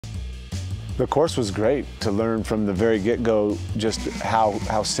The course was great to learn from the very get-go just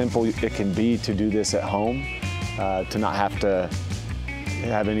how simple it can be to do this at home, to not have to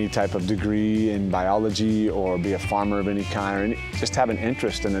have any type of degree in biology or be a farmer of any kind, or just have an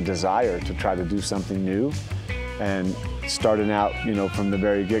interest and a desire to try to do something new. And starting out, from the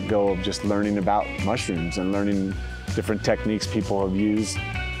very get-go of just learning about mushrooms and learning different techniques people have used,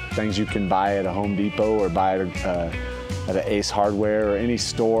 things you can buy at a Home Depot or buy at an Ace Hardware or any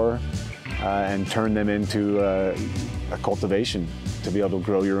store, and turn them into a cultivation to be able to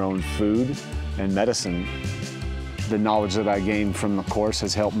grow your own food and medicine. The knowledge that I gained from the course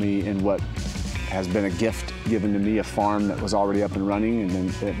has helped me in what has been a gift given to me, a farm that was already up and running, and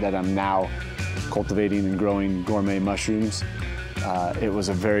then that I'm now cultivating and growing gourmet mushrooms. It was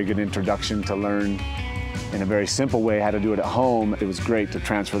a very good introduction to learn in a very simple way how to do it at home. It was great to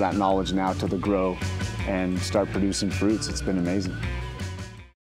transfer that knowledge now to the grow and start producing fruits. It's been amazing.